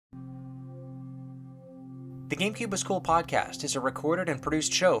The GameCube Was Cool Podcast is a recorded and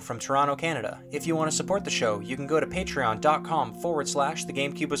produced show from Toronto, Canada. If you want to support the show, you can go to patreon.com/The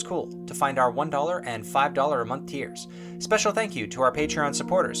GameCube Was Cool to find our $1 and $5 a month tiers. Special thank you to our Patreon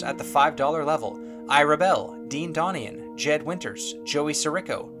supporters at the $5 level: I Rebel, Dean Donian, Jed Winters, Joey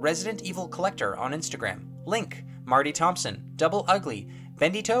Sirico, Resident Evil Collector on Instagram, Link, Marty Thompson, Double Ugly,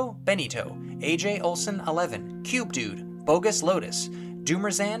 Benito, AJ Olsen 11, Cube Dude, Bogus Lotus,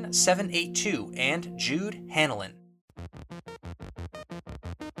 Doomerzan 782, and Jude Hanlon.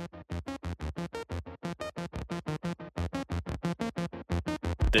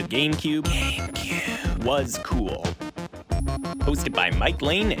 The GameCube Was Cool. Hosted by Mike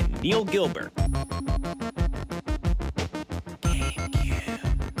Lane and Neil Gilbert.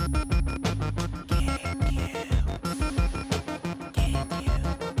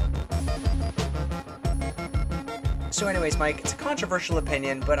 So anyways, Mike, it's a controversial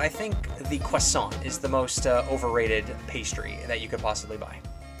opinion, but I think the croissant is the most overrated pastry that you could possibly buy.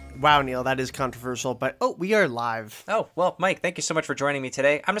 Wow, Neil, that is controversial, but we are live. Oh, well, Mike, thank you so much for joining me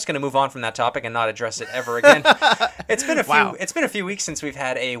today. I'm just going to move on from that topic and not address it ever again. It's been a few weeks since we've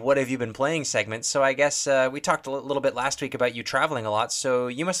had a What Have You Been Playing segment, so I guess we talked a little bit last week about you traveling a lot, so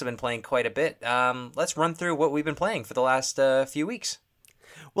you must have been playing quite a bit. Let's run through what we've been playing for the last few weeks.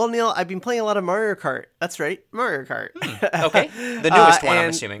 Well, Neil, I've been playing a lot of Mario Kart. That's right, Mario Kart. Okay, the newest one, I'm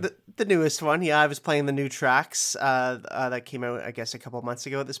assuming. The newest one, yeah. I was playing the new tracks that came out, I guess, a couple of months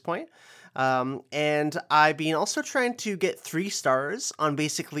ago at this point. And I've been also trying to get 3 stars on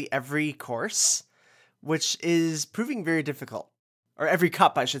basically every course, which is proving very difficult. Or every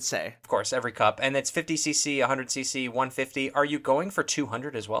cup, I should say. Of course, every cup. And it's 50cc, 100cc, 150. Are you going for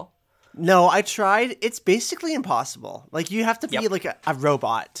 200 as well? No, I tried. It's basically impossible. Like, you have to be like a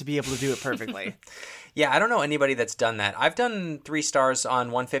robot to be able to do it perfectly. Yeah, I don't know anybody that's done that. I've done 3 stars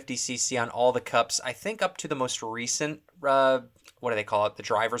on 150cc on all the cups. I think up to the most recent, what do they call it? The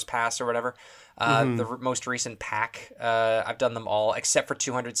driver's pass or whatever. The most recent pack. I've done them all except for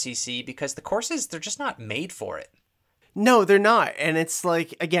 200cc because the courses, they're just not made for it. No, they're not. And it's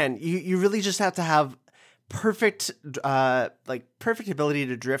like, again, you really just have to have perfect ability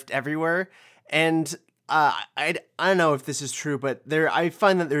to drift everywhere. And I don't know if this is true, but I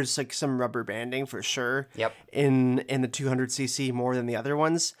find that there's like some rubber banding for sure. Yep. In the 200cc more than the other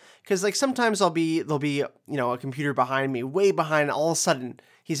ones, because like sometimes there'll be a computer behind me, way behind, and all of a sudden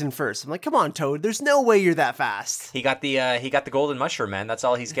he's in first. I'm like, come on, Toad, there's no way you're that fast. He got the golden mushroom, man. That's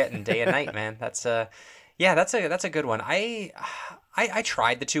all he's getting day and night, man. That's that's a good one. I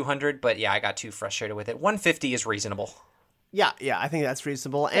tried the 200, but yeah, I got too frustrated with it. 150 is reasonable. Yeah, I think that's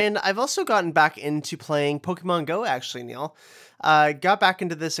reasonable. And I've also gotten back into playing Pokemon Go, actually, Neil. Got back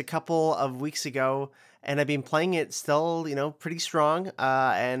into this a couple of weeks ago, and I've been playing it still, pretty strong,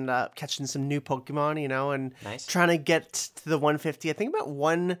 and catching some new Pokemon, and nice. Trying to get to the 150. I think about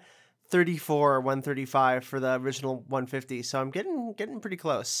 134 or 135 for the original 150, so I'm getting pretty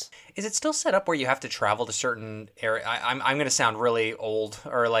close. Is it still set up where you have to travel to certain area? I'm going to sound really old,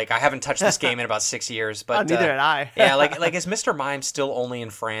 or like I haven't touched this game in about 6 years, but neither had I. Yeah, like is Mr. Mime still only in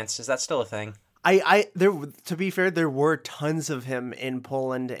France? Is that still a thing? To be fair, there were tons of him in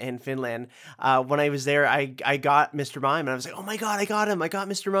Poland and Finland. When I was there, I got Mr. Mime, and I was like, oh my god, I got him! I got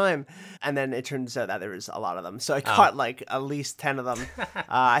Mr. Mime! And then it turns out that there was a lot of them, so I caught like at least 10 of them.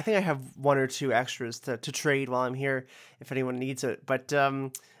 I think I have 1 or 2 extras to trade while I'm here if anyone needs it. But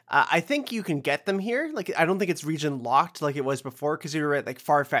I think you can get them here. Like, I don't think it's region locked like it was before, because you were right, like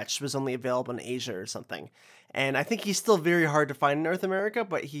Farfetch'd was only available in Asia or something. And I think he's still very hard to find in North America,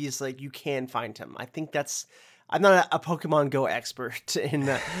 but he's like, you can find him. I think I'm not a Pokemon Go expert in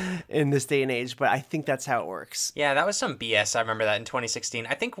this day and age, but I think that's how it works. Yeah, that was some BS. I remember that in 2016.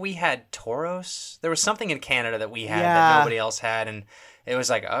 I think we had Tauros. There was something in Canada that we had that nobody else had, and it was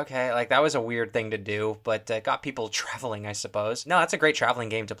like, okay, like that was a weird thing to do, but got people traveling, I suppose. No, that's a great traveling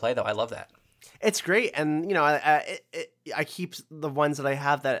game to play, though. I love that. It's great, and I keep the ones that I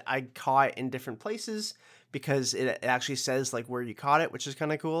have that I caught in different places, because it actually says like where you caught it, which is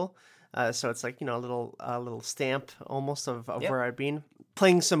kind of cool. So it's like, a little stamp almost of where I've been.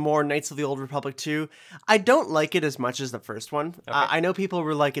 Playing some more Knights of the Old Republic 2. I don't like it as much as the first one. Okay. I know people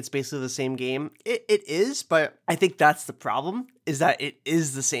were like, it's basically the same game. It is, but I think that's the problem, is that it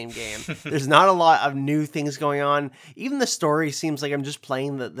is the same game. There's not a lot of new things going on. Even the story seems like I'm just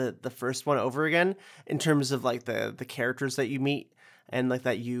playing the first one over again in terms of like the characters that you meet and like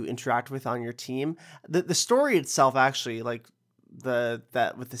that you interact with on your team. The story itself, actually, like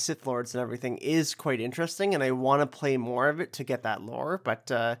that with the Sith Lords and everything, is quite interesting, and I want to play more of it to get that lore,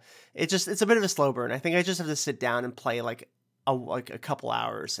 but it's a bit of a slow burn. I think I just have to sit down and play like like a couple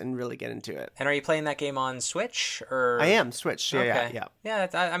hours and really get into it. And are you playing that game on Switch or? I am Switch. Yeah, okay. yeah.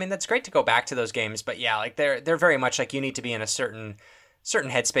 I mean, that's great to go back to those games, but yeah, like they're very much like you need to be in a certain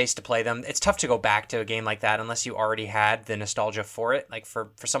headspace to play them. It's tough to go back to a game like that unless you already had the nostalgia for it. Like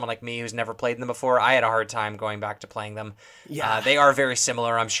for someone like me who's never played them before, I had a hard time going back to playing them. Yeah. They are very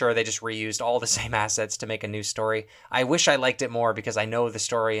similar. I'm sure they just reused all the same assets to make a new story. I wish I liked it more because I know the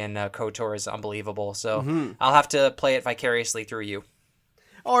story in KOTOR is unbelievable. So I'll have to play it vicariously through you.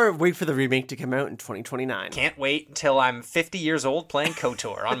 Or wait for the remake to come out in 2029. Can't wait until I'm 50 years old playing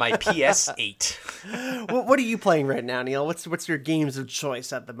KOTOR on my PS8. What are you playing right now, Neil? What's your games of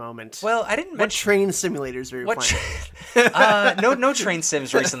choice at the moment? Well, I didn't mention... What train simulators are you playing? No train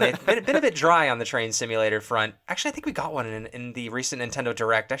sims recently. Been a bit dry on the train simulator front. Actually, I think we got one in the recent Nintendo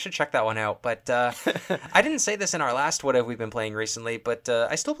Direct. I should check that one out. But I didn't say this in our last What Have We Been Playing recently, but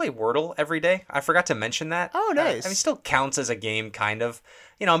I still play Wordle every day. I forgot to mention that. Oh, nice. I mean, it still counts as a game, kind of.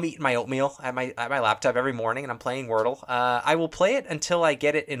 You know, I'm eating my oatmeal at my laptop every morning, and I'm playing Wordle. I will play it until I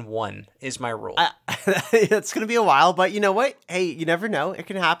get it in 1, is my rule. It's going to be a while, but you know what? Hey, you never know. It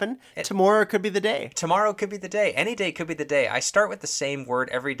can happen. Tomorrow could be the day. Tomorrow could be the day. Any day could be the day. I start with the same word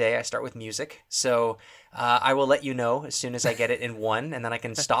every day. I start with music. So I will let you know as soon as I get it in 1, and then I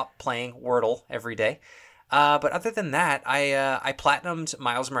can stop playing Wordle every day. But other than that, I platinumed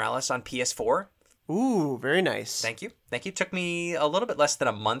Miles Morales on PS4. Ooh, very nice. Thank you. Took me a little bit less than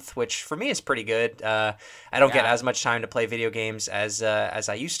a month, which for me is pretty good. I don't get as much time to play video games as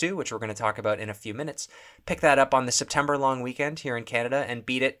I used to, which we're going to talk about in a few minutes. Pick that up on the September long weekend here in Canada and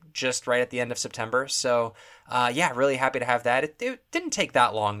beat it just right at the end of September. So, really happy to have that. It didn't take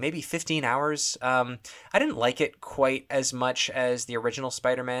that long, maybe 15 hours. I didn't like it quite as much as the original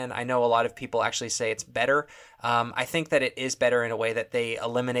Spider-Man. I know a lot of people actually say it's better. I think that it is better in a way that they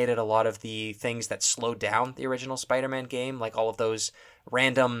eliminated a lot of the things that slowed down the original Spider-Man game, like all of those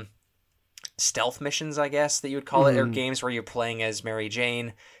random stealth missions, I guess, that you would call it, or games where you're playing as Mary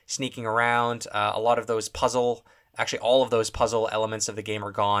Jane, sneaking around. A lot of those actually all of those puzzle elements of the game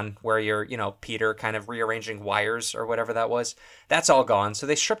are gone, where you're, Peter kind of rearranging wires or whatever that was. That's all gone. So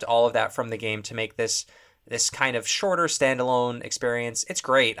they stripped all of that from the game to make this kind of shorter standalone experience. It's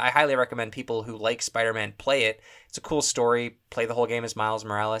great. I highly recommend people who like Spider-Man play it. It's a cool story. Play the whole game as Miles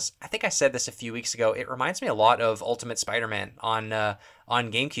Morales. I think I said this a few weeks ago. It reminds me a lot of Ultimate Spider-Man on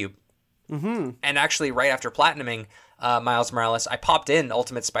GameCube. Mm-hmm. And actually, right after platinuming Miles Morales, I popped in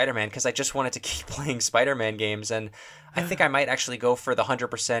Ultimate Spider-Man because I just wanted to keep playing Spider-Man games. And I think I might actually go for the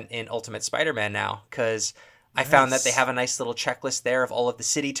 100% in Ultimate Spider-Man now, because I found that they have a nice little checklist there of all of the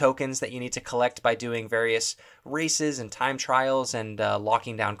city tokens that you need to collect by doing various races and time trials and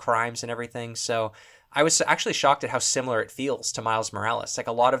locking down crimes and everything. So I was actually shocked at how similar it feels to Miles Morales. Like,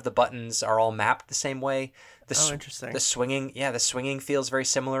 a lot of the buttons are all mapped the same way. Interesting. The swinging feels very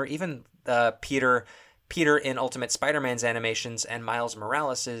similar. Even Peter in Ultimate Spider-Man's animations and Miles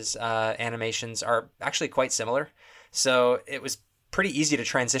Morales' animations are actually quite similar. So it was pretty easy to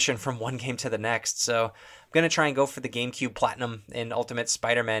transition from one game to the next. So I'm going to try and go for the GameCube Platinum in Ultimate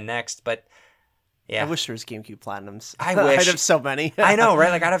Spider-Man next, but yeah. I wish there was GameCube Platinums. I wish. I'd have so many. I know, right?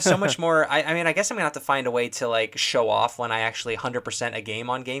 Like, I'd have so much more. I mean, I guess I'm going to have to find a way to, like, show off when I actually 100% a game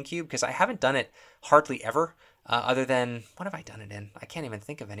on GameCube, because I haven't done it hardly ever, other than, what have I done it in? I can't even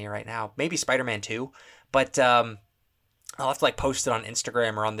think of any right now. Maybe Spider-Man 2, but I'll have to, like, post it on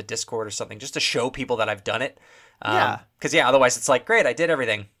Instagram or on the Discord or something just to show people that I've done it. Because, otherwise it's like, great, I did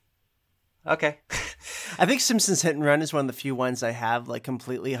everything. Okay. I think Simpsons Hit and Run is one of the few ones I have, like,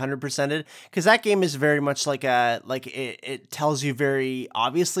 completely 100%ed, because that game is very much like it tells you very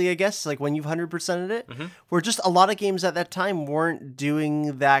obviously, I guess, like, when you've 100%ed it, where just a lot of games at that time weren't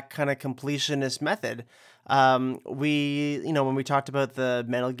doing that kind of completionist method. When we talked about the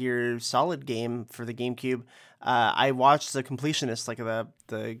Metal Gear Solid game for the GameCube, I watched the completionist, like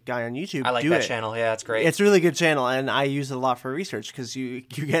the guy on YouTube. I like that channel. Yeah, it's great. It's a really good channel, and I use it a lot for research because you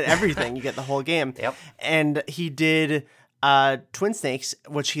get everything. You get the whole game. Yep. And he did Twin Snakes,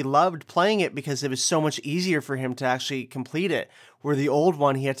 which he loved playing it because it was so much easier for him to actually complete it. Where the old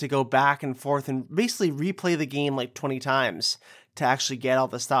one, he had to go back and forth and basically replay the game like 20 times to actually get all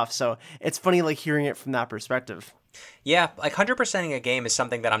the stuff. So it's funny, like, hearing it from that perspective. Yeah, like 100%ing a game is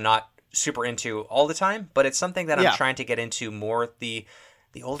something that I'm not super into all the time, but it's something that I'm trying to get into more the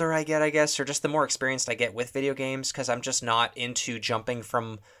older I get, I guess, or just the more experienced I get with video games, because I'm just not into jumping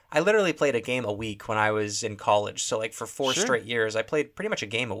from I literally played a game a week when I was in college. So like for 4 Sure. straight years, I played pretty much a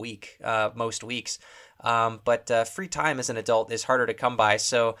game a week, most weeks. But free time as an adult is harder to come by.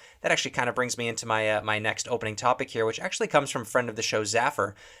 So that actually kind of brings me into my next opening topic here, which actually comes from a friend of the show,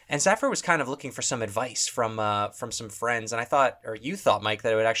 Zaffer. And Zaffer was kind of looking for some advice from some friends. And I thought, or you thought, Mike,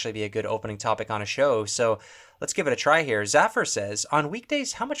 that it would actually be a good opening topic on a show. So let's give it a try here. Zaffer says, on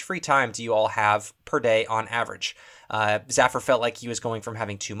weekdays, how much free time do you all have per day on average? Zaffer felt like he was going from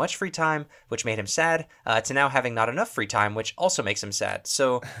having too much free time, which made him sad, to now having not enough free time, which also makes him sad.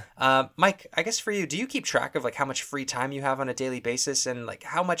 So, Mike, I guess for you, do you keep track of like how much free time you have on a daily basis, and like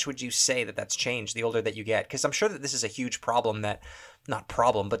how much would you say that that's changed the older that you get? Because I'm sure that this is a huge problem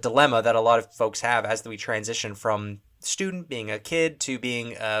but dilemma that a lot of folks have as we transition from student being a kid to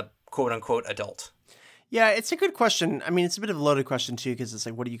being a quote unquote adult. Yeah, it's a good question. I mean, it's a bit of a loaded question too, because it's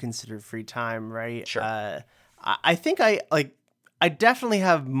like, what do you consider free time, right? Sure. I think I definitely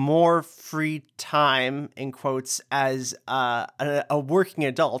have more free time in quotes as a working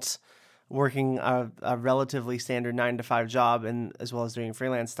adult, working a relatively standard 9 to 5 job, and as well as doing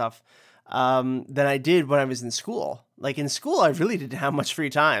freelance stuff, than I did when I was in school. Like in school, I really didn't have much free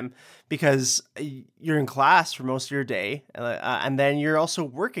time because you're in class for most of your day, and then you're also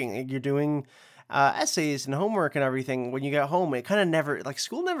working. You're doing essays and homework and everything. When you get home, it kind of never, like,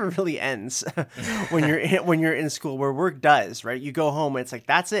 school never really ends when you're in school, where work does, right? You go home and it's like,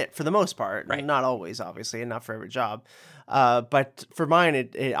 that's it for the most part. Right. Not always, obviously, and not for every job. But for mine,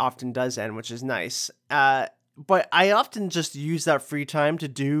 it often does end, which is nice. But I often just use that free time to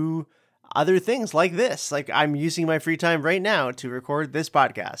do other things like this. Like I'm using my free time right now to record this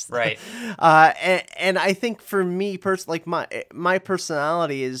podcast. Right. And I think for me personally, like my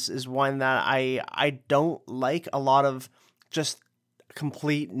personality is one that I don't like a lot of just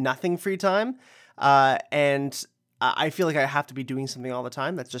complete nothing free time. And I feel like I have to be doing something all the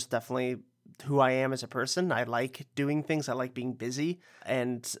time. That's just definitely who I am as a person. I like doing things. I like being busy,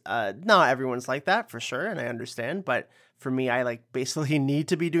 and not everyone's like that for sure. And I understand, but for me, I like basically need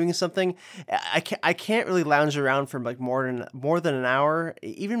to be doing something. I can't really lounge around for like more than an hour,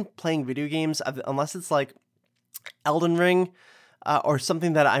 even playing video games, unless it's like Elden Ring or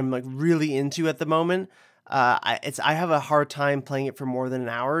something that I'm like really into at the moment. I have a hard time playing it for more than an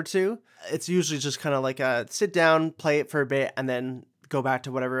hour or two. It's usually just kind of like a sit down, play it for a bit, and then go back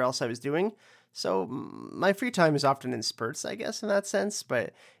to whatever else I was doing. So my free time is often in spurts, I guess, in that sense.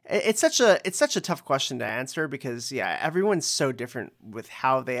 But it's such a tough question to answer because, yeah, everyone's so different with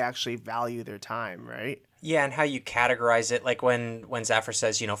how they actually value their time, right? Yeah, and how you categorize it. Like when Zaffer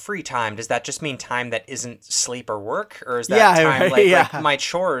says, free time, does that just mean time that isn't sleep or work? Or is that time like my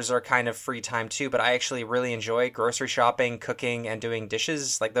chores are kind of free time too, but I actually really enjoy grocery shopping, cooking, and doing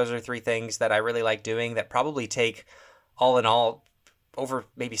dishes. Like those are 3 things that I really like doing that probably take all in all over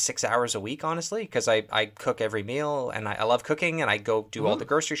maybe 6 hours a week, honestly, because I cook every meal and I love cooking, and I go do all the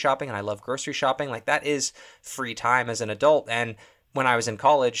grocery shopping, and I love grocery shopping. Like that is free time as an adult. And when I was in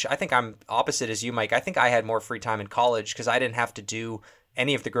college, I think I'm opposite as you, Mike. I think I had more free time in college because I didn't have to do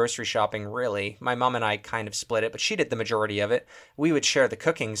any of the grocery shopping, really. My mom and I kind of split it, but she did the majority of it. We would share the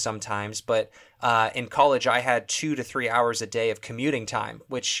cooking sometimes, but in college, I had 2 to 3 hours a day of commuting time,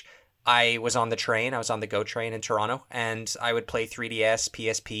 which I was on the train. I was on the GO train in Toronto, and I would play 3DS,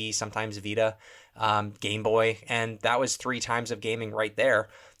 PSP, sometimes Vita, Game Boy, and that was 3 times of gaming right there,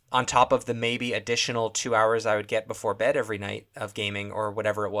 on top of the maybe additional 2 hours I would get before bed every night of gaming or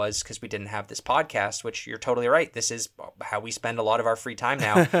whatever it was, because we didn't have this podcast, which you're totally right. This is how we spend a lot of our free time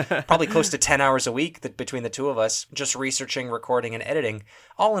now. Probably close to 10 hours a week between the two of us, just researching, recording, and editing.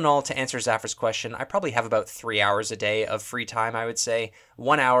 All in all, to answer Zaffer's question, I probably have about 3 hours a day of free time, I would say.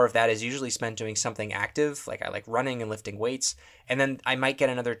 1 hour of that is usually spent doing something active, like I like running and lifting weights. And then I might get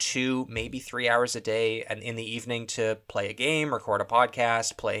another 2, maybe 3 hours a day and in the evening to play a game, record a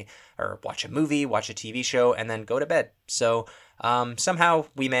podcast, play or watch a movie, watch a TV show, and then go to bed. So somehow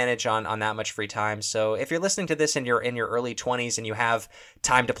we manage on that much free time. So if you're listening to this and you're in your early 20s and you have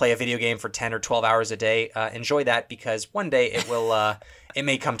time to play a video game for 10 or 12 hours a day, enjoy that, because one day it will it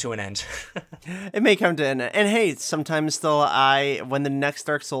may come to an end. It may come to an end. And hey, sometimes still when the next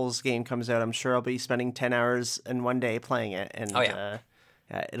Dark Souls game comes out, I'm sure I'll be spending 10 hours in one day playing it. And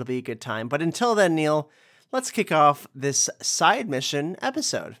it'll be a good time. But until then, Neil, let's kick off this side mission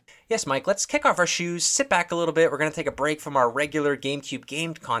episode. Yes, Mike, let's kick off our shoes, sit back a little bit. We're going to take a break from our regular GameCube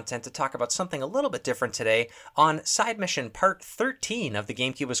gamed content to talk about something a little bit different today on Side Mission Part 13 of the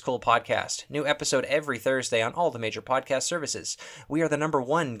GameCube Was Cool podcast. New episode every Thursday on all the major podcast services. We are the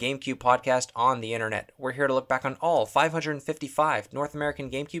 #1 GameCube podcast on the internet. We're here to look back on all 555 North American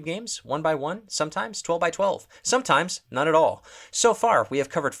GameCube games, 1 by 1, sometimes 12 by 12, sometimes none at all. So far, we have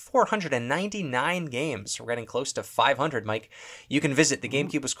covered 499 games. We're getting close to 500, Mike. You can visit the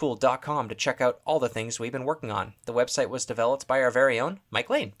GameCubeWasCool.com to check out all the things we've been working on. The website was developed by our very own Mike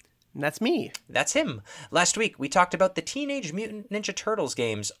Lane. And that's me. That's him. Last week, we talked about the Teenage Mutant Ninja Turtles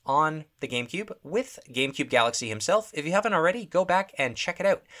games on the GameCube with GameCube Galaxy himself. If you haven't already, go back and check it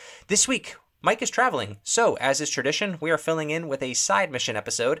out. This week, Mike is traveling, so as is tradition, we are filling in with a side mission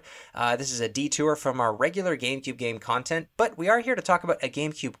episode. This is a detour from our regular GameCube game content, but we are here to talk about a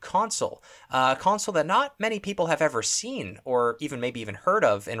GameCube console, a console that not many people have ever seen or maybe even heard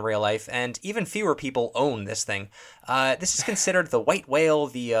of in real life, and even fewer people own this thing. This is considered the white whale,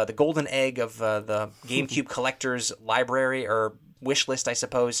 the golden egg of the GameCube collector's library or wish list, I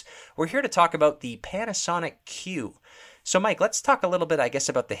suppose. We're here to talk about the Panasonic Q. So, Mike, let's talk a little bit, I guess,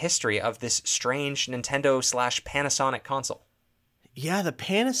 about the history of this strange Nintendo/Panasonic console. Yeah, the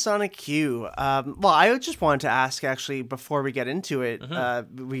Panasonic Q. Well, I just wanted to ask, actually, before we get into it,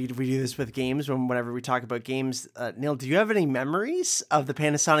 we do this with games whenever we talk about games. Neil, do you have any memories of the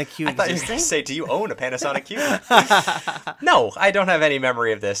Panasonic Q existing? I thought you were going to say, do you own a Panasonic Q? No, I don't have any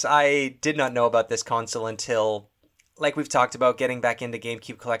memory of this. I did not know about this console until, like we've talked about, getting back into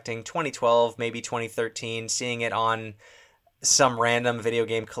GameCube collecting 2012, maybe 2013, seeing it on some random video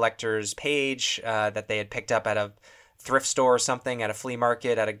game collector's page that they had picked up at a thrift store or something, at a flea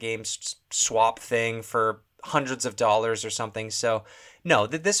market, at a game swap thing for hundreds of dollars or something. So no,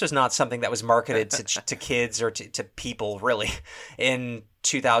 this was not something that was marketed to kids or to people, really, in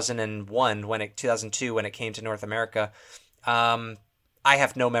 2001, 2002, when it came to North America. I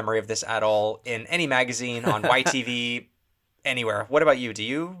have no memory of this at all in any magazine, on YTV, anywhere. What about you? Do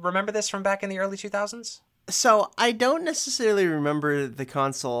you remember this from back in the early 2000s? So I don't necessarily remember the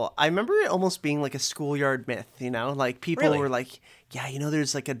console. I remember it almost being like a schoolyard myth, like people were like, yeah,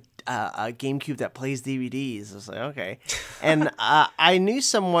 there's like a GameCube that plays DVDs. I was like, okay. And I knew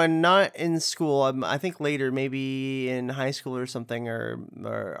someone, not in school, I think later, maybe in high school or something,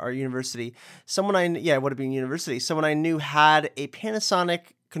 or university. It would have been university. Someone I knew had a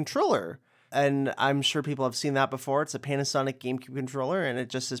Panasonic controller. And I'm sure people have seen that before. It's a Panasonic GameCube controller, and it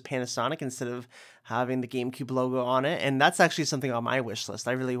just says Panasonic instead of having the GameCube logo on it. And that's actually something on my wish list.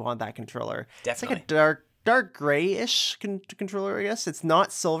 I really want that controller. Definitely. It's like a dark grayish controller, I guess. It's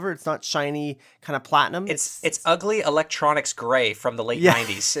not silver. It's not shiny, kind of platinum. It's ugly electronics gray from the late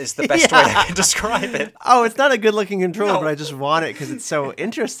 90s is the best way I can describe it. Oh, it's not a good-looking controller, but I just want it because it's so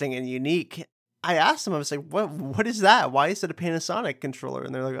interesting and unique. I asked them, I was like, what is that? Why is it a Panasonic controller?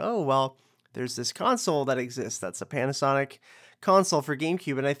 And they're like, oh, well, there's this console that exists that's a Panasonic console for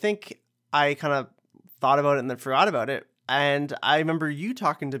GameCube. And I think I kind of thought about it and then forgot about it. And I remember you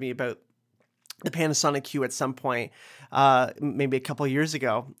talking to me about the Panasonic Q at some point, maybe a couple of years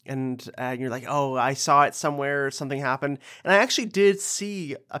ago. And you're like, oh, I saw it somewhere or something happened. And I actually did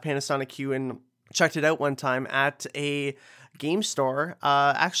see a Panasonic Q and checked it out one time at a game store,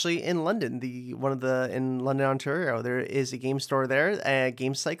 actually in London, in London, Ontario. There is a game store there,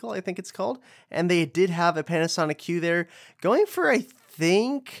 Game Cycle, I think it's called, and they did have a Panasonic Q there, going for, I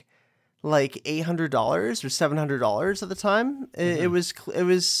think, like $800 or $700 at the time. It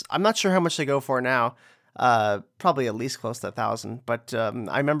was. I'm not sure how much they go for now. Probably at least close to $1,000. But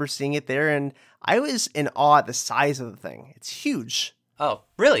I remember seeing it there, and I was in awe at the size of the thing. It's huge. Oh,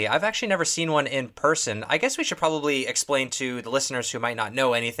 really? I've actually never seen one in person. I guess we should probably explain to the listeners who might not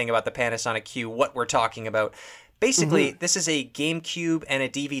know anything about the Panasonic Q what we're talking about. Basically, this is a GameCube and a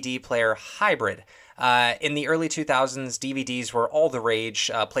DVD player hybrid. In the early 2000s, DVDs were all the rage.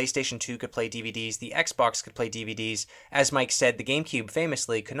 PlayStation 2 could play DVDs. The Xbox could play DVDs. As Mike said, the GameCube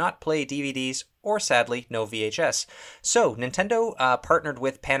famously could not play DVDs or, sadly, no VHS. So Nintendo partnered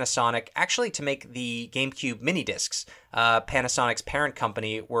with Panasonic actually to make the GameCube mini discs. Panasonic's parent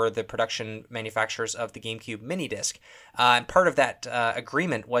company were the production manufacturers of the GameCube mini disc. And part of that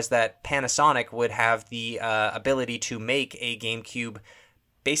agreement was that Panasonic would have the ability to make a GameCube,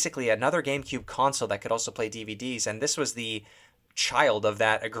 basically another GameCube console that could also play DVDs, and this was the child of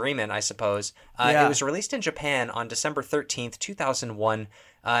that agreement, I suppose. It was released in Japan on December 13th, 2001.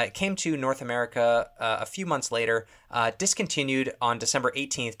 It came to North America a few months later, discontinued on December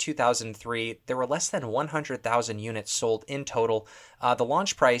 18th, 2003. There were less than 100,000 units sold in total. The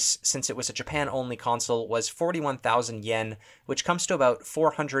launch price, since it was a Japan-only console, was 41,000 yen, which comes to about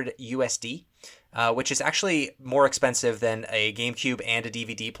 400 USD. Which is actually more expensive than a GameCube and a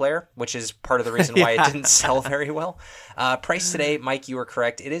DVD player, which is part of the reason why it didn't sell very well. Priced today, Mike, you were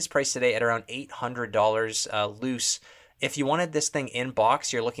correct. It is priced today at around $800 loose. If you wanted this thing in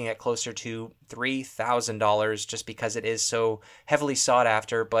box, you're looking at closer to $3,000 just because it is so heavily sought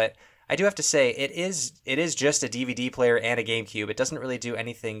after. But I do have to say, it is just a DVD player and a GameCube. It doesn't really do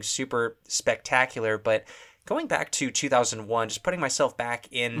anything super spectacular, but going back to 2001, just putting myself back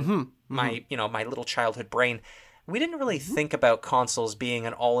in my little childhood brain, we didn't really think about consoles being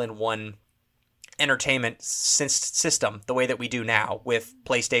an all-in-one entertainment system the way that we do now with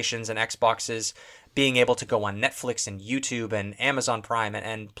PlayStations and Xboxes, being able to go on Netflix and YouTube and Amazon Prime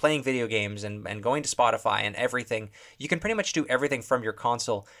and playing video games and going to Spotify and everything. You can pretty much do everything from your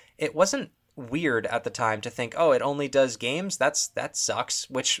console. It wasn't weird at the time to think, oh, it only does games? That sucks,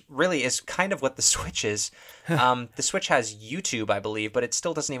 which really is kind of what the Switch is. The Switch has YouTube, I believe, but it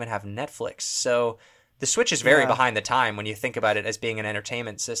still doesn't even have Netflix. So the Switch is very behind the time when you think about it as being an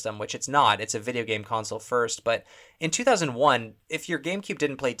entertainment system, which it's not. It's a video game console first. But in 2001, if your GameCube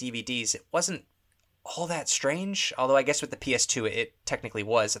didn't play DVDs, it wasn't all that strange, although I guess with the PS2, it technically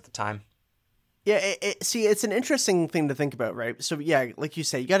was at the time. Yeah, see, it's an interesting thing to think about, right? So, yeah, like you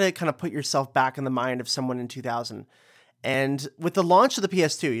say, you got to kind of put yourself back in the mind of someone in 2000. And with the launch of the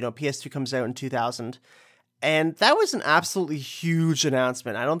PS2, PS2 comes out in 2000, and that was an absolutely huge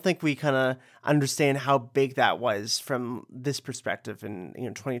announcement. I don't think we kind of understand how big that was from this perspective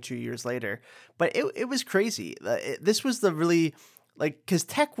and, 22 years later. But it was crazy. This was the really, because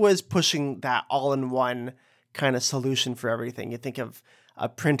tech was pushing that all-in-one kind of solution for everything. You think of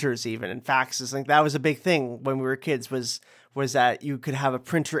printers even and faxes. Like that was a big thing when we were kids was that you could have a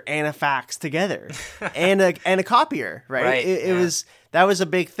printer and a fax together and a copier, right? That was a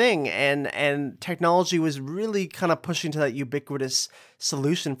big thing, and technology was really kind of pushing to that ubiquitous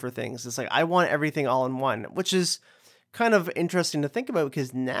solution for things. It's like, I want everything all in one, which is kind of interesting to think about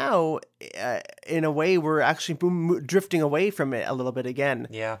because now, in a way, we're actually drifting away from it a little bit again.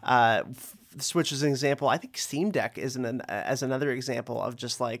 Yeah. The Switch is an example. I think Steam Deck is as another example of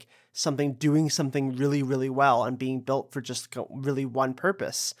just like doing something really, really well and being built for just really one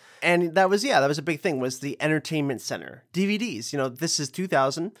purpose. And that was a big thing, was the entertainment center. DVDs, this is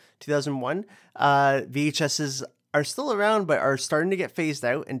 2001. VHSs are still around, but are starting to get phased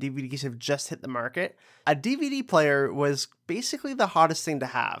out, and DVDs have just hit the market. A DVD player was basically the hottest thing to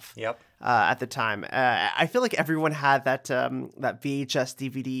have. Yep. At the time. I feel like everyone had that VHS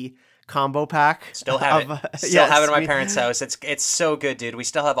DVD combo pack. Still have it. Still have it in my parents' house. It's so good, dude. We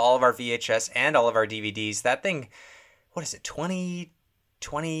still have all of our VHS and all of our DVDs. That thing, what is it, 20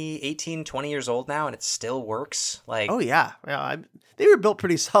 years old now, and it still works. Oh yeah. They were built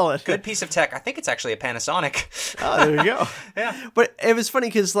pretty solid. Good piece of tech. I think it's actually a Panasonic. Oh, there you go. Yeah. But it was funny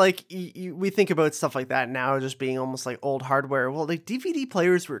because we think about stuff like that now just being almost like old hardware. Well, DVD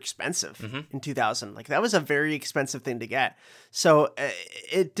players were expensive in 2000. That was a very expensive thing to get. So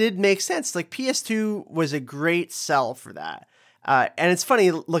it did make sense. PS2 was a great sell for that. And it's funny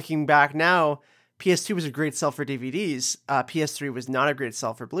looking back now, PS2 was a great sell for DVDs. PS3 was not a great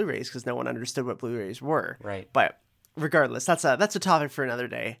sell for Blu-rays because no one understood what Blu-rays were. Right. But regardless, that's a topic for another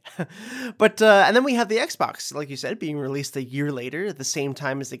day. But and then we have the Xbox, like you said, being released a year later at the same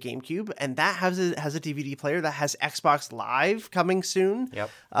time as the GameCube, and that has a DVD player that has Xbox Live coming soon.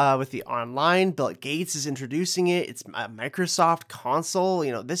 Yep. With the online, Bill Gates is introducing it. It's a Microsoft console.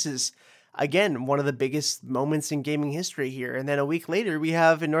 This is, again, one of the biggest moments in gaming history here. And then a week later, we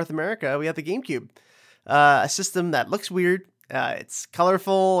have in North America, we have the GameCube, a system that looks weird. It's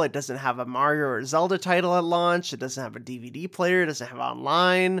colorful. It doesn't have a Mario or Zelda title at launch. It doesn't have a DVD player. It doesn't have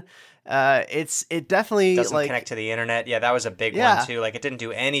online. It definitely doesn't connect to the internet. Yeah, that was a big one too. It didn't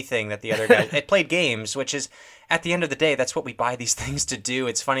do anything that the other guys. It played games, which is, at the end of the day, that's what we buy these things to do.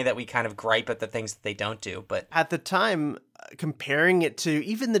 It's funny that we kind of gripe at the things that they don't do, but at the time, comparing it to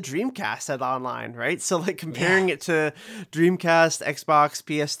even the Dreamcast had online, right? So comparing it to Dreamcast, Xbox,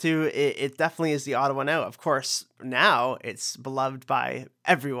 PS2, it definitely is the odd one out. Of course, now it's beloved by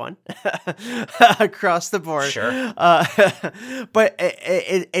everyone across the board. Sure. But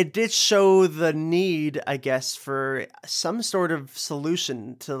it did show the need, I guess, for some sort of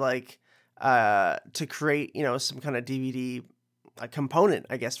solution to to create, some kind of DVD component,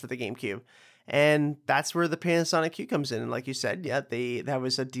 I guess, for the GameCube. And that's where the Panasonic Q comes in. And like you said, yeah, that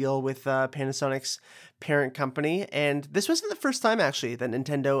was a deal with Panasonic's parent company. And this wasn't the first time, actually, that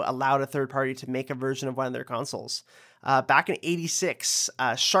Nintendo allowed a third party to make a version of one of their consoles. Back in '86,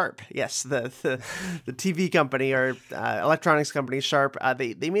 Sharp, yes, the TV company or electronics company Sharp,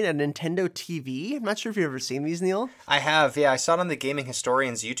 they made a Nintendo TV. I'm not sure if you've ever seen these, Neil. I have, yeah. I saw it on the Gaming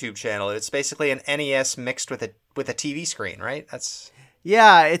Historian's YouTube channel. It's basically an NES mixed with a TV screen, right?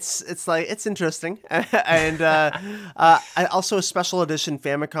 Yeah, it's interesting, and also a special edition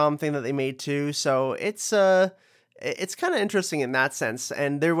Famicom thing that they made too. So it's kind of interesting in that sense,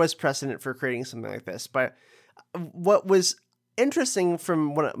 and there was precedent for creating something like this. But what was interesting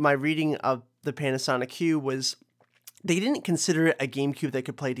from my reading of the Panasonic Q was they didn't consider it a GameCube that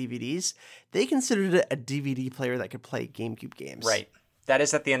could play DVDs. They considered it a DVD player that could play GameCube games. Right. That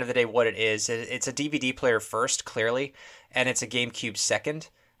is, at the end of the day, what it is. It's a DVD player first, clearly, and it's a GameCube second.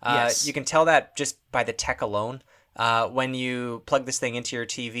 Yes. You can tell that just by the tech alone. When you plug this thing into your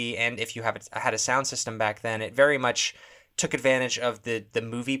TV, and if you had a sound system back then, it very much took advantage of the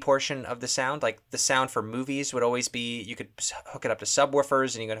movie portion of the sound. Like the sound for movies would always be, you could hook it up to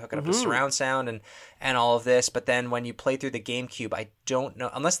subwoofers and you could hook it up to surround sound and all of this. But then when you play through the GameCube, I don't know,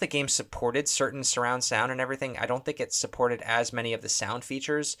 unless the game supported certain surround sound and everything, I don't think it supported as many of the sound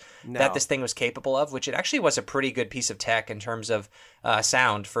features that this thing was capable of, which it actually was a pretty good piece of tech in terms of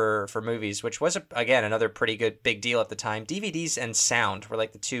sound for movies, which was, again, another pretty good big deal at the time. DVDs and sound were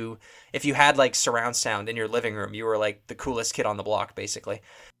like the two. If you had like surround sound in your living room, you were like the coolest kid on the block, basically.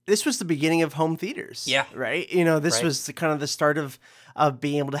 This was the beginning of home theaters. Yeah. Right? This was kind of the start of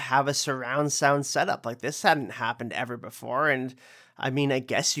being able to have a surround sound setup. Like this hadn't happened ever before. And I mean, I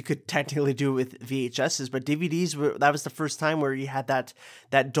guess you could technically do it with VHSs, but DVDs, that was the first time where you had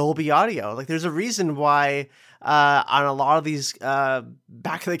that Dolby audio. Like there's a reason why on a lot of these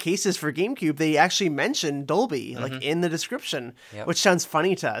back of the cases for GameCube, they actually mention Dolby like in the description, which sounds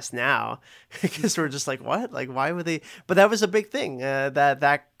funny to us now because we're just like, what? Like, why would they? But that was a big thing,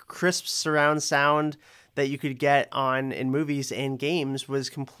 that crisp surround sound that you could get in movies and games was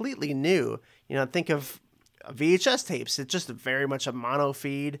completely new. Think of VHS tapes. It's just very much a mono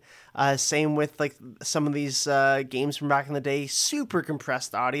feed. Same with like some of these games from back in the day, super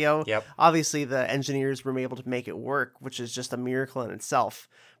compressed audio. Yep. Obviously the engineers were able to make it work, which is just a miracle in itself.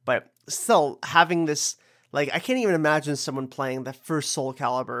 But still having this, like, I can't even imagine someone playing the first Soul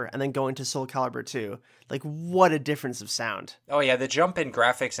Calibur and then going to Soul Calibur 2. Like, what a difference of sound. Oh yeah, the jump in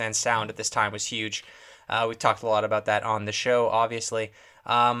graphics and sound at this time was huge. We've talked a lot about that on the show, obviously.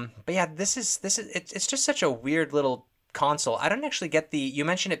 But yeah, it's just such a weird little console. I don't actually get you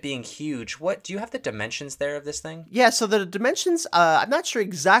mentioned it being huge. Do you have the dimensions there of this thing? Yeah, so the dimensions, I'm not sure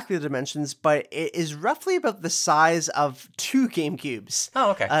exactly the dimensions, but it is roughly about the size of 2 GameCubes.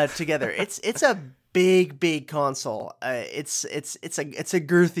 Oh, okay. Together. It's a big console. It's a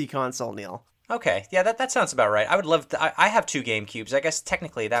girthy console, Neil. Okay, yeah, that sounds about right. I would love to. I have 2 GameCubes. I guess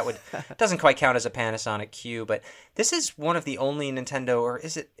technically that doesn't quite count as a Panasonic Q, but this is one of the only Nintendo, or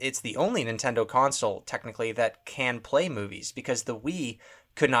it's the only Nintendo console technically that can play movies, because the Wii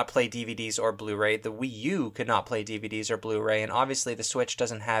could not play DVDs or Blu-ray. The Wii U could not play DVDs or Blu-ray, and obviously the Switch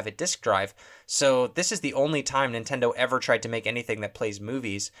doesn't have a disc drive. So this is the only time Nintendo ever tried to make anything that plays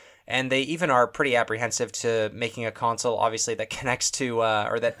movies. And they even are pretty apprehensive to making a console, obviously, that connects to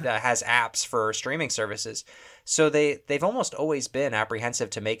or that has apps for streaming services. So they've almost always been apprehensive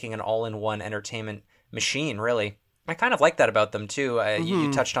to making an all-in-one entertainment machine, really. I kind of like that about them, too.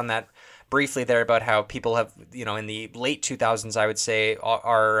 You touched on that briefly there about how people have, in the late 2000s, I would say,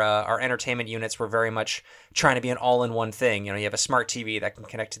 our entertainment units were very much trying to be an all-in-one thing. You have a smart TV that can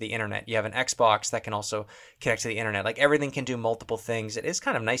connect to the internet. You have an Xbox that can also connect to the internet. Like, everything can do multiple things. It is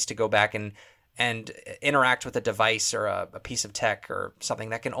kind of nice to go back and interact with a device or a piece of tech or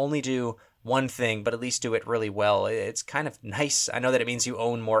something that can only do one thing, but at least do it really well. It's kind of nice. I know that it means you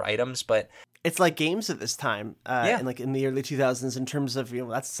own more items, but it's like games at this time, and like in the early 2000s, in terms of,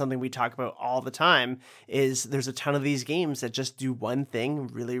 that's something we talk about all the time, is there's a ton of these games that just do one thing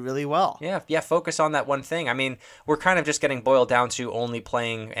really, really well. Yeah, focus on that one thing. I mean, we're kind of just getting boiled down to only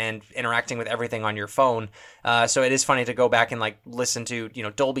playing and interacting with everything on your phone. So it is funny to go back and like listen to,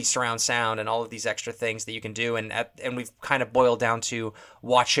 Dolby surround sound and all of these extra things that you can do. And we've kind of boiled down to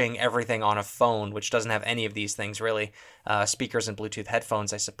watching everything on a phone, which doesn't have any of these things really. Speakers and Bluetooth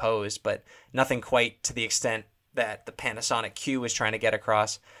headphones, I suppose, but nothing quite to the extent that the Panasonic Q was trying to get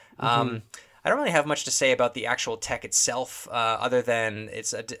across. I don't really have much to say about the actual tech itself, other than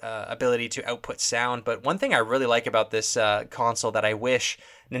its ability to output sound. But one thing I really like about this console that I wish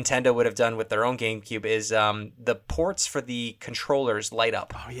Nintendo would have done with their own GameCube is the ports for the controllers light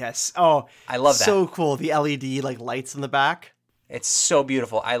up. Oh, yes. Oh, I love that. So cool. The LED like lights in the back. It's so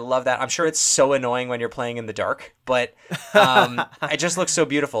beautiful. I love that. I'm sure it's so annoying when you're playing in the dark, but it just looks so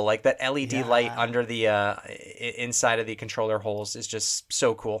beautiful. Like that LED light under the inside of the controller holes is just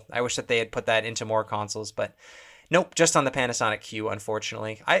so cool. I wish that they had put that into more consoles, but nope, just on the Panasonic Q,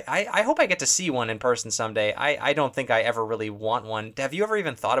 unfortunately. I hope I get to see one in person someday. I don't think I ever really want one. Have you ever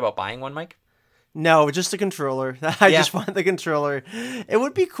even thought about buying one, Mike? No, just a controller. I just want the controller. It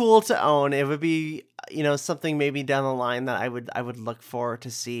would be cool to own. It would be, something maybe down the line that I would look for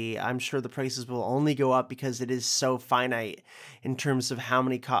to see. I'm sure the prices will only go up because it is so finite in terms of how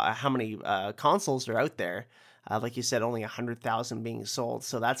many consoles are out there. Like you said, only 100,000 being sold.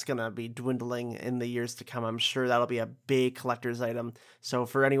 So that's going to be dwindling in the years to come. I'm sure that'll be a big collector's item. So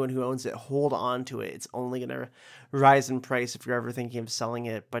for anyone who owns it, hold on to it. It's only going to rise in price if you're ever thinking of selling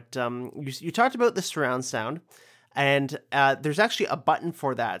it. But you talked about the surround sound, and there's actually a button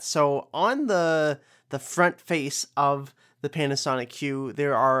for that. So on the front face of the Panasonic Q,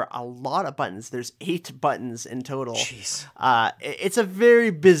 there are a lot of buttons. There's 8 buttons in total. Jeez. It's a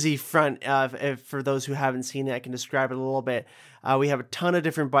very busy front. For those who haven't seen it, I can describe it a little bit. We have a ton of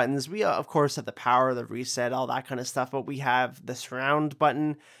different buttons. We, of course, have the power, the reset, all that kind of stuff. But we have the surround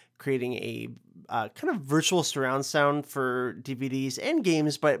button, creating a kind of virtual surround sound for DVDs and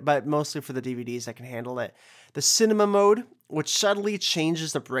games, but mostly for the DVDs that can handle it. The cinema mode, which subtly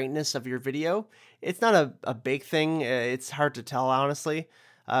changes the brightness of your video. It's not a big thing. It's hard to tell, honestly,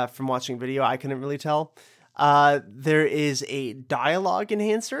 from watching video. I couldn't really tell. There is a dialogue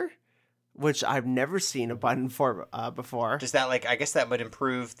enhancer, which I've never seen a button for before. Does that, I guess that would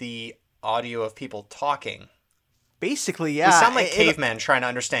improve the audio of people talking. Basically, yeah. We sound like cavemen trying to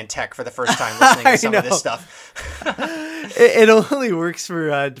understand tech for the first time listening to some of this stuff. It only works for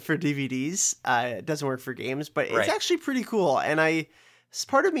DVDs. It doesn't work for games, but it's actually pretty cool. And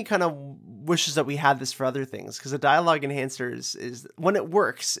part of me kind of wishes that we had this for other things, because the dialogue enhancer is when it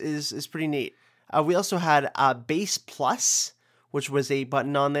works is pretty neat. We also had Bass Plus, which was a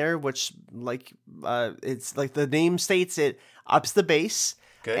button on there, which it's like the name states, it ups the bass.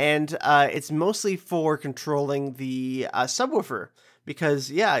 Good. And it's mostly for controlling the subwoofer,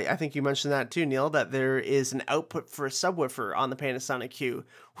 because, I think you mentioned that too, Neil, that there is an output for a subwoofer on the Panasonic Q,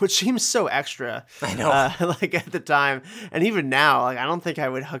 which seems so extra. I know. At the time. And even now, I don't think I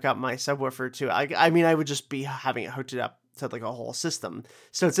would hook up my subwoofer to it. I would just be having it hooked up to a whole system.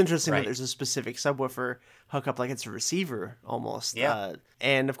 So it's interesting that there's a specific subwoofer hookup, like it's a receiver almost. Yeah.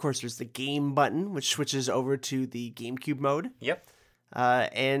 And of course, there's the game button, which switches over to the GameCube mode. Yep.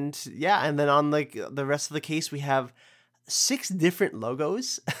 And then on the rest of the case, we have 6 different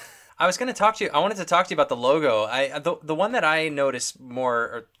logos. I wanted to talk to you about the logo. The one that I notice more,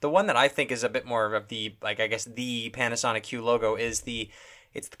 or the one that I think is a bit more of the, the Panasonic Q logo is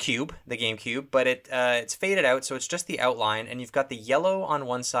it's the cube, the GameCube, but it's faded out, so it's just the outline, and you've got the yellow on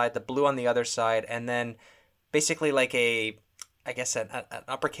one side, the blue on the other side, and then basically an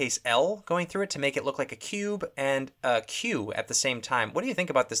uppercase L going through it to make it look like a cube and a Q at the same time. What do you think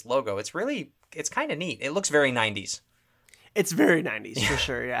about this logo? It's kind of neat. It looks very 90s. It's very 90s for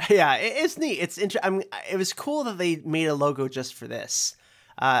sure. Yeah. It's neat. It was cool that they made a logo just for this.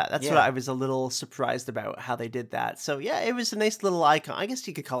 That's what I was a little surprised about, how they did that. So it was a nice little icon. I guess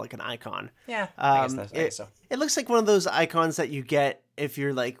you could call it an icon. Yeah, I guess so. It looks like one of those icons that you get if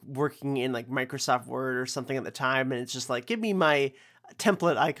you're working in Microsoft Word or something at the time, and it's just give me my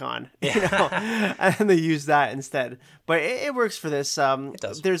template icon, and they use that instead. But it works for this. It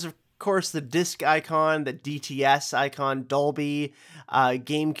does. There's of course the disc icon, the DTS icon, Dolby,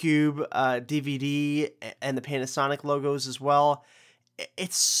 GameCube, DVD, and the Panasonic logos as well.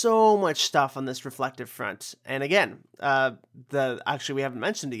 It's so much stuff on this reflective front. And again, we haven't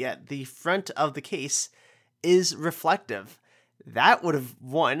mentioned it yet. The front of the case is reflective. That would have,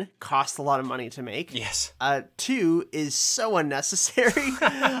 1, cost a lot of money to make. Yes. 2, is so unnecessary,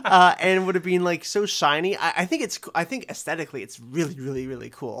 and would have been so shiny. I think aesthetically it's really, really, really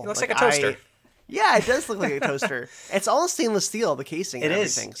cool. It looks like a toaster. Yeah, it does look like a toaster. It's all stainless steel, the casing and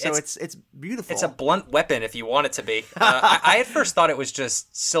everything. So it's beautiful. It's a blunt weapon if you want it to be. I at first thought it was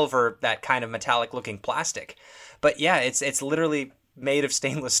just silver, that kind of metallic looking plastic. But it's literally made of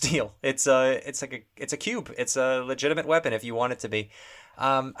stainless steel. It's a cube. It's a legitimate weapon if you want it to be.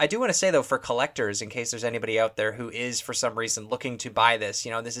 I do want to say, though, for collectors, in case there's anybody out there who is, for some reason, looking to buy this,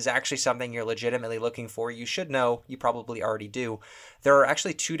 this is actually something you're legitimately looking for. You should know, you probably already do. There are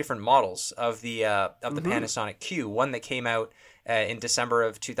actually two different models of the Panasonic Q. One that came out in December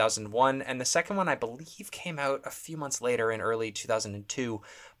of 2001, and the second one, I believe, came out a few months later in early 2002.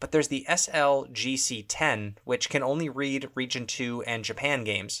 But there's the SLGC10, which can only read Region 2 and Japan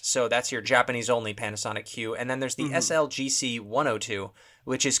games. So that's your Japanese-only Panasonic Q. And then there's the SLGC102,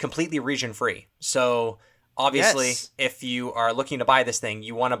 which is completely region-free. So obviously, if you are looking to buy this thing,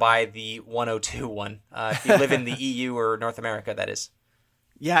 you want to buy the 102 one. If you live in the EU or North America, that is.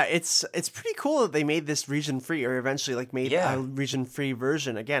 Yeah, it's pretty cool that they made this region-free, or eventually made a region-free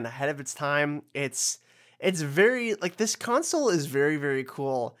version. Again, ahead of its time. It's very, this console is very, very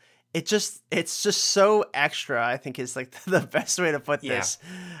cool. It's just so extra, I think, is the best way to put this.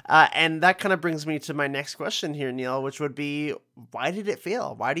 And that kind of brings me to my next question here, Neil, which would be, why did it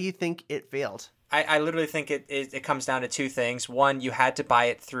fail? Why do you think it failed? I literally think it comes down to two things. One, you had to buy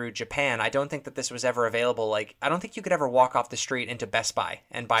it through Japan. I don't think that this was ever available. I don't think you could ever walk off the street into Best Buy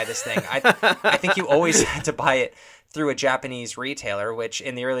and buy this thing. I think you always had to buy it through a Japanese retailer, which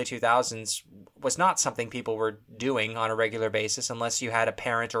in the early 2000s was not something people were doing on a regular basis unless you had a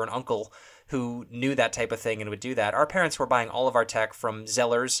parent or an uncle who knew that type of thing and would do that. Our parents were buying all of our tech from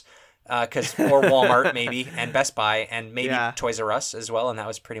Zellers, or Walmart maybe, and Best Buy, and maybe Toys R Us as well, and that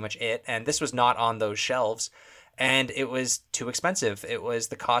was pretty much it. And this was not on those shelves, and it was too expensive. It was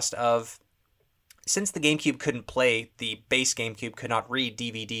the cost of, since the GameCube couldn't play, the base GameCube could not read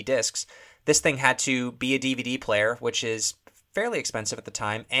DVD discs, this thing had to be a DVD player, which is fairly expensive at the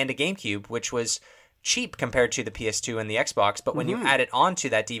time, and a GameCube, which was cheap compared to the PS2 and the Xbox. But when you add it onto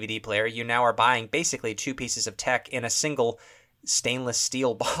that DVD player, you now are buying basically two pieces of tech in a single stainless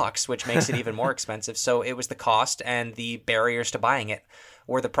steel box, which makes it even more expensive. So it was the cost and the barriers to buying it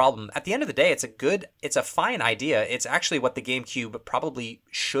were the problem. At the end of the day, it's a fine idea. It's actually what the GameCube probably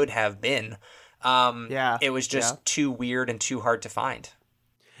should have been. It was just too weird and too hard to find.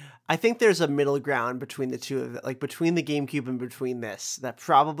 I think there's a middle ground between the two of it, between the GameCube and between this, that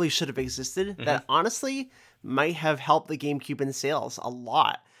probably should have existed. That honestly might have helped the GameCube in sales a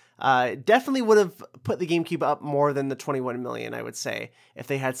lot. Definitely would have put the GameCube up more than the 21 million, I would say, if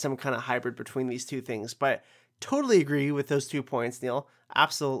they had some kind of hybrid between these two things. But totally agree with those 2 points, Neil.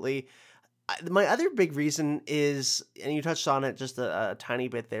 Absolutely. My other big reason is, and you touched on it just a tiny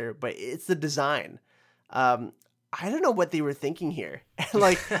bit there, but it's the design. I don't know what they were thinking here.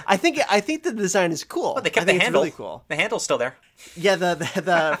 I think the design is cool. Well, they kept the handle. It's really cool. The handle's still there. Yeah,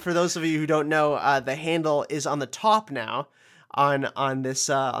 the for those of you who don't know, the handle is on the top now on this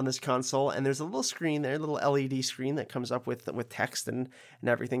console, and there's a little screen there, a little LED screen that comes up with text and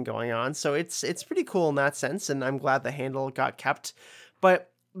everything going on. So it's pretty cool in that sense, and I'm glad the handle got kept.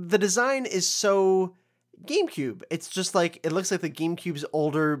 But the design is so GameCube. It's just it looks like the GameCube's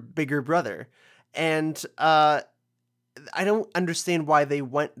older, bigger brother. And I don't understand why they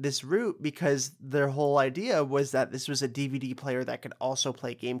went this route, because their whole idea was that this was a DVD player that could also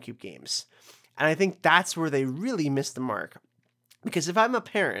play GameCube games. And I think that's where they really missed the mark. Because if I'm a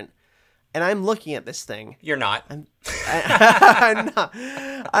parent and I'm looking at this thing, you're not. I'm not.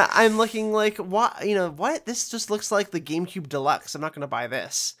 I'm looking what? What? This just looks like the GameCube Deluxe. I'm not going to buy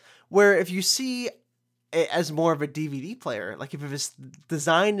this. Where if you see it as more of a DVD player, if it was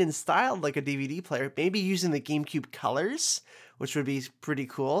designed and styled like a DVD player, maybe using the GameCube colors, which would be pretty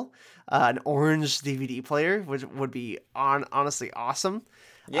cool. An orange DVD player, which would be honestly awesome.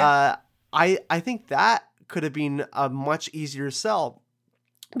 Yeah. I think that could have been a much easier sell,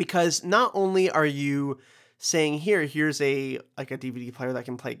 because not only are you saying here's a DVD player that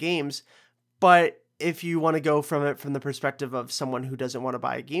can play games, but if you want to go from the perspective of someone who doesn't want to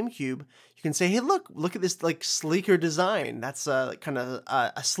buy a GameCube, you can say, hey, look at this sleeker design. That's kind of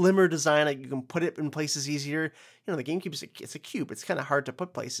a slimmer design. You can put it in places easier. The GameCube it's a cube. It's kind of hard to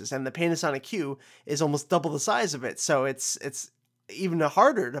put places, and the Panasonic Q is almost double the size of it. So it's even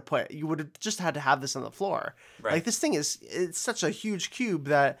harder to put. You would have just had to have this on the floor. Right. This thing it's such a huge cube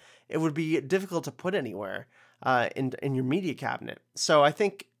that it would be difficult to put anywhere in your media cabinet. So I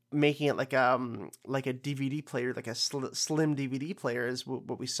think making it like a DVD player, like a slim DVD player, is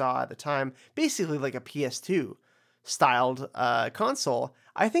what we saw at the time, basically like a PS2 styled console.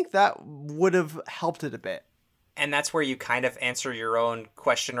 I think that would have helped it a bit. And that's where you kind of answer your own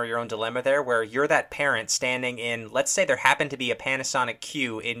question or your own dilemma there, where you're that parent standing in, let's say there happened to be a Panasonic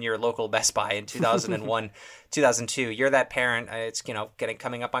Q in your local Best Buy in 2001, 2002. You're that parent, it's,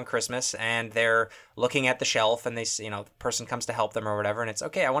 coming up on Christmas, and they're looking at the shelf, and the person comes to help them or whatever, and it's,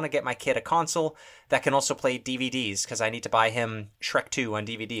 okay, I want to get my kid a console that can also play DVDs, because I need to buy him Shrek 2 on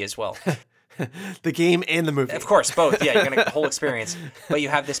DVD as well. The game and the movie. Of course, both. Yeah, you're going to get the whole experience. But you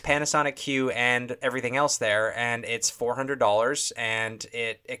have this Panasonic Q and everything else there, and it's $400, and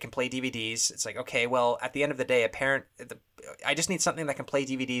it can play DVDs. It's like, okay, well, at the end of the day, I just need something that can play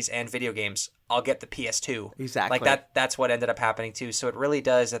DVDs and video games. I'll get the PS2. Exactly. Like that's what ended up happening too. So it really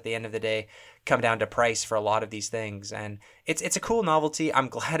does, at the end of the day, come down to price for a lot of these things. And it's a cool novelty. I'm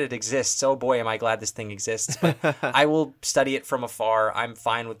glad it exists. Oh boy, am I glad this thing exists. But I will study it from afar. I'm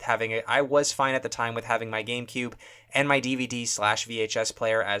fine with having it. I was fine at the time with having my GameCube and my DVD/VHS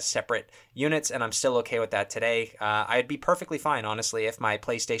player as separate units, and I'm still okay with that today. I'd be perfectly fine, honestly, if my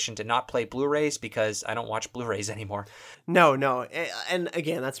PlayStation did not play Blu-rays, because I don't watch Blu-rays anymore. No. And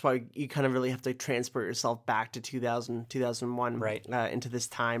again, that's why you kind of really have to transport yourself back to 2000, 2001, right, into this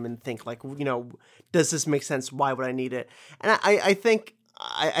time and think like, does this make sense? Why would I need it? And I think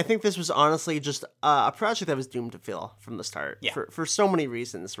this was honestly just a project that was doomed to fail from the start. Yeah. For so many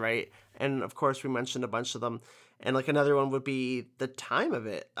reasons, right? And of course, we mentioned a bunch of them. And like another one would be the time of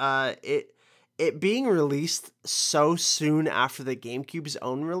it. It being released so soon after the GameCube's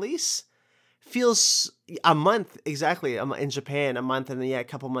own release feels a month exactly in Japan, a month, and then a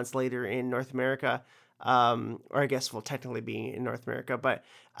couple months later in North America. Or I guess technically being in North America, but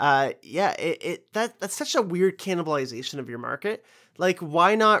that's such a weird cannibalization of your market. Like,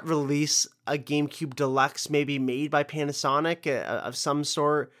 why not release a GameCube Deluxe, maybe made by Panasonic of some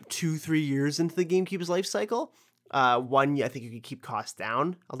sort, 2-3 years into the GameCube's life cycle? I think you could keep costs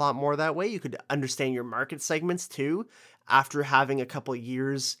down a lot more that way. You could understand your market segments too. After having a couple of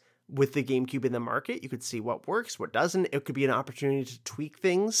years with the GameCube in the market, you could see what works, what doesn't. It could be an opportunity to tweak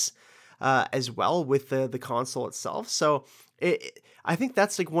things as well with the console itself. So I think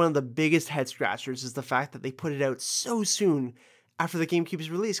that's like one of the biggest head scratchers, is the fact that they put it out so soon after the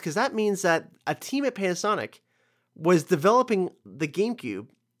GameCube's release, because that means that a team at Panasonic was developing the GameCube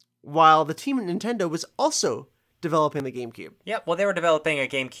while the team at Nintendo was also developing the GameCube. Yeah, well, they were developing a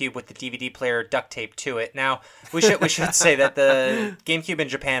GameCube with the DVD player duct taped to it. Now, we should say that the GameCube in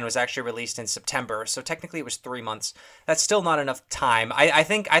Japan was actually released in September, so technically it was 3 months. That's still not enough time. I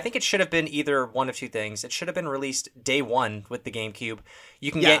think it should have been either one of two things. It should have been released day one with the GameCube.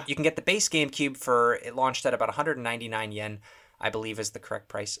 You can get the base GameCube it launched at about 199 yen. I believe is the correct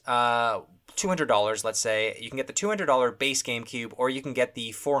price. $200, let's say. You can get the $200 base GameCube, or you can get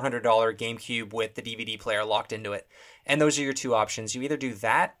the $400 GameCube with the DVD player locked into it. And those are your two options. You either do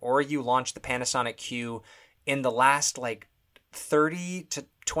that, or you launch the Panasonic Q in the last 30 to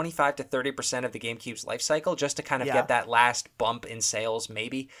 25 to 30% of the GameCube's life cycle, just to kind of get that last bump in sales,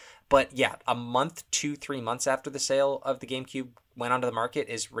 maybe. But yeah, a month, 2-3 months after the sale of the GameCube went onto the market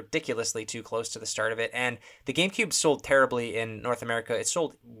is ridiculously too close to the start of it. And the GameCube sold terribly in North America. It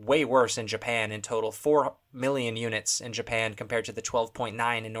sold way worse in Japan in total, 4 million units in Japan compared to the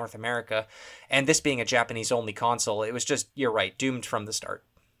 12.9 in North America. And this being a Japanese-only console, it was just, you're right, doomed from the start.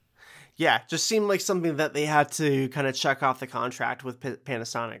 Yeah, just seemed like something that they had to kind of check off the contract with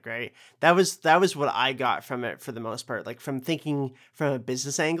Panasonic, right? That was what I got from it for the most part. Like, from thinking from a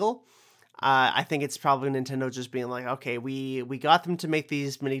business angle, I think it's probably Nintendo just being like, okay, we got them to make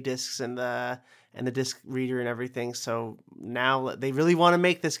these mini discs and the disc reader and everything, so now they really want to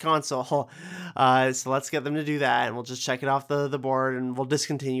make this console. So let's get them to do that, and we'll just check it off the board, and we'll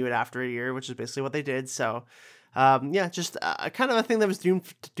discontinue it after a year, which is basically what they did. So just kind of a thing that was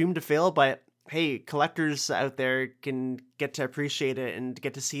doomed to fail, but hey, collectors out there can get to appreciate it and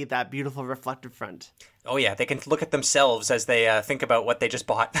get to see that beautiful reflective front. Oh yeah, they can look at themselves as they think about what they just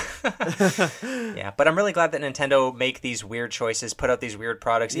bought. Yeah, but I'm really glad that Nintendo make these weird choices, put out these weird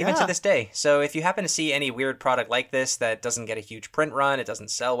products, even to this day. So if you happen to see any weird product like this that doesn't get a huge print run, it doesn't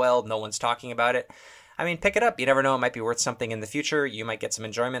sell well, no one's talking about it, I mean, pick it up. You never know, it might be worth something in the future. You might get some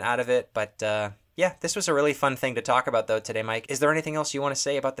enjoyment out of it, but yeah, this was a really fun thing to talk about, though, today, Mike. Is there anything else you want to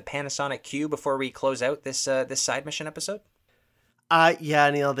say about the Panasonic Q before we close out this side mission episode? Yeah,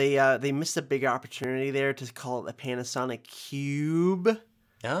 Neil, they missed a big opportunity there to call it the Panasonic Cube.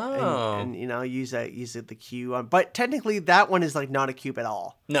 Oh, and use the Q on, but technically that one is like not a cube at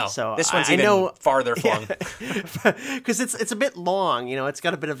all. No, so this one's even farther flung because it's a bit long. It's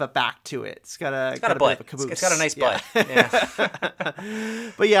got a bit of a back to it. It's got a butt. Bit of a caboose. It's got a nice butt.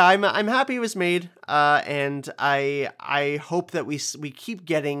 Yeah. But yeah, I'm happy it was made, and I hope that we keep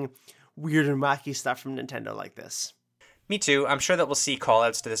getting weird and wacky stuff from Nintendo like this. Me too. I'm sure that we'll see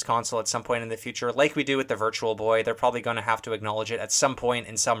callouts to this console at some point in the future, like we do with the Virtual Boy. They're probably going to have to acknowledge it at some point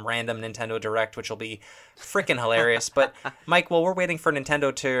in some random Nintendo Direct, which will be freaking hilarious. But, Mike, while we're waiting for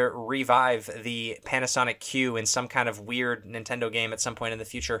Nintendo to revive the Panasonic Q in some kind of weird Nintendo game at some point in the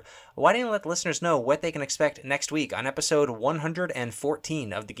future, why don't you let the listeners know what they can expect next week on episode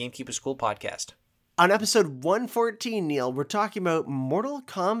 114 of the GameCube Was Cool podcast? On episode 114, Neil, we're talking about Mortal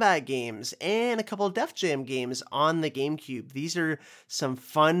Kombat games and a couple of Def Jam games on the GameCube. These are some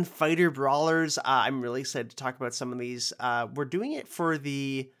fun fighter brawlers. I'm really excited to talk about some of these. We're doing it for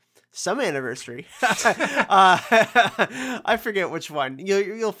some anniversary. I forget which one.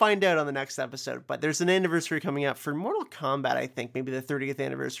 You'll find out on the next episode. But there's an anniversary coming up for Mortal Kombat, I think, maybe the 30th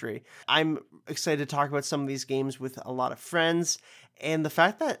anniversary. I'm excited to talk about some of these games with a lot of friends. And the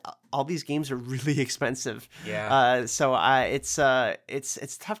fact that all these games are really expensive. Yeah. So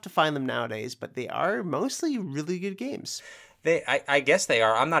it's tough to find them nowadays, but they are mostly really good games. I guess they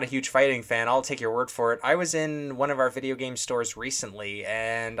are. I'm not a huge fighting fan. I'll take your word for it. I was in one of our video game stores recently,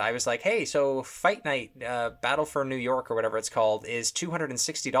 and I was like, hey, so Fight Night, Battle for New York, or whatever it's called, is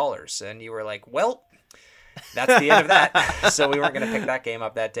 $260. And you were like, well, that's the end of that. So we weren't going to pick that game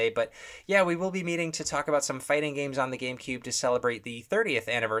up that day. But yeah, we will be meeting to talk about some fighting games on the GameCube to celebrate the 30th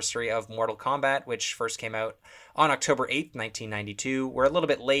anniversary of Mortal Kombat, which first came out on October 8th, 1992. We're a little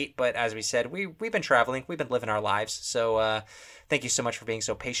bit late, but as we said, we've been traveling. We've been living our lives. So thank you so much for being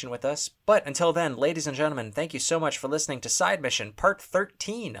so patient with us. But until then, ladies and gentlemen, thank you so much for listening to Side Mission, Part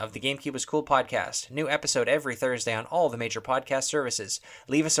 13 of the GameCube Was Cool podcast. New episode every Thursday on all the major podcast services.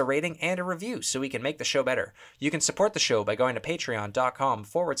 Leave us a rating and a review so we can make the show better. You can support the show by going to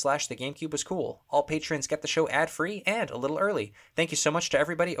patreon.com/The GameCube Was Cool. All patrons get the show ad-free and a little early. Thank you so much to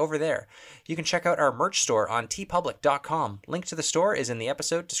everybody over there. You can check out our merch store on tpublic.com. Link to the store is in the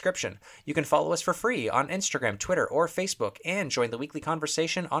episode description. You can follow us for free on Instagram, Twitter, or Facebook, and join the weekly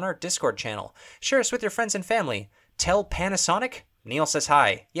conversation on our Discord channel. Share us with your friends and family. Tell Panasonic Neil says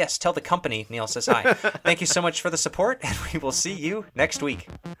hi. Yes, tell the company Neil says hi. Thank you so much for the support, and we will see you next week.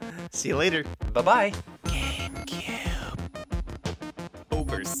 See you later. Bye-bye. GameCube.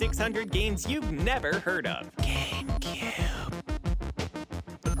 Over 600 games you've never heard of. GameCube.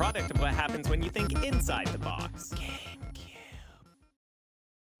 The product of what happens when you think inside the box. GameCube.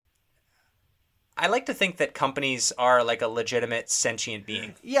 I like to think that companies are like a legitimate sentient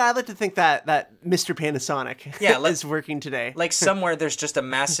being. Yeah, I like to think that Mr. Panasonic is working today. Like somewhere there's just a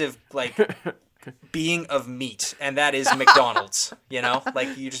massive like being of meat, and that is McDonald's, you know?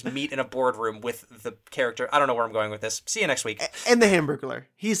 Like you just meet in a boardroom with the character. I don't know where I'm going with this. See you next week. And the Hamburglar.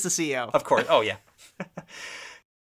 He's the CEO. Of course. Oh, yeah.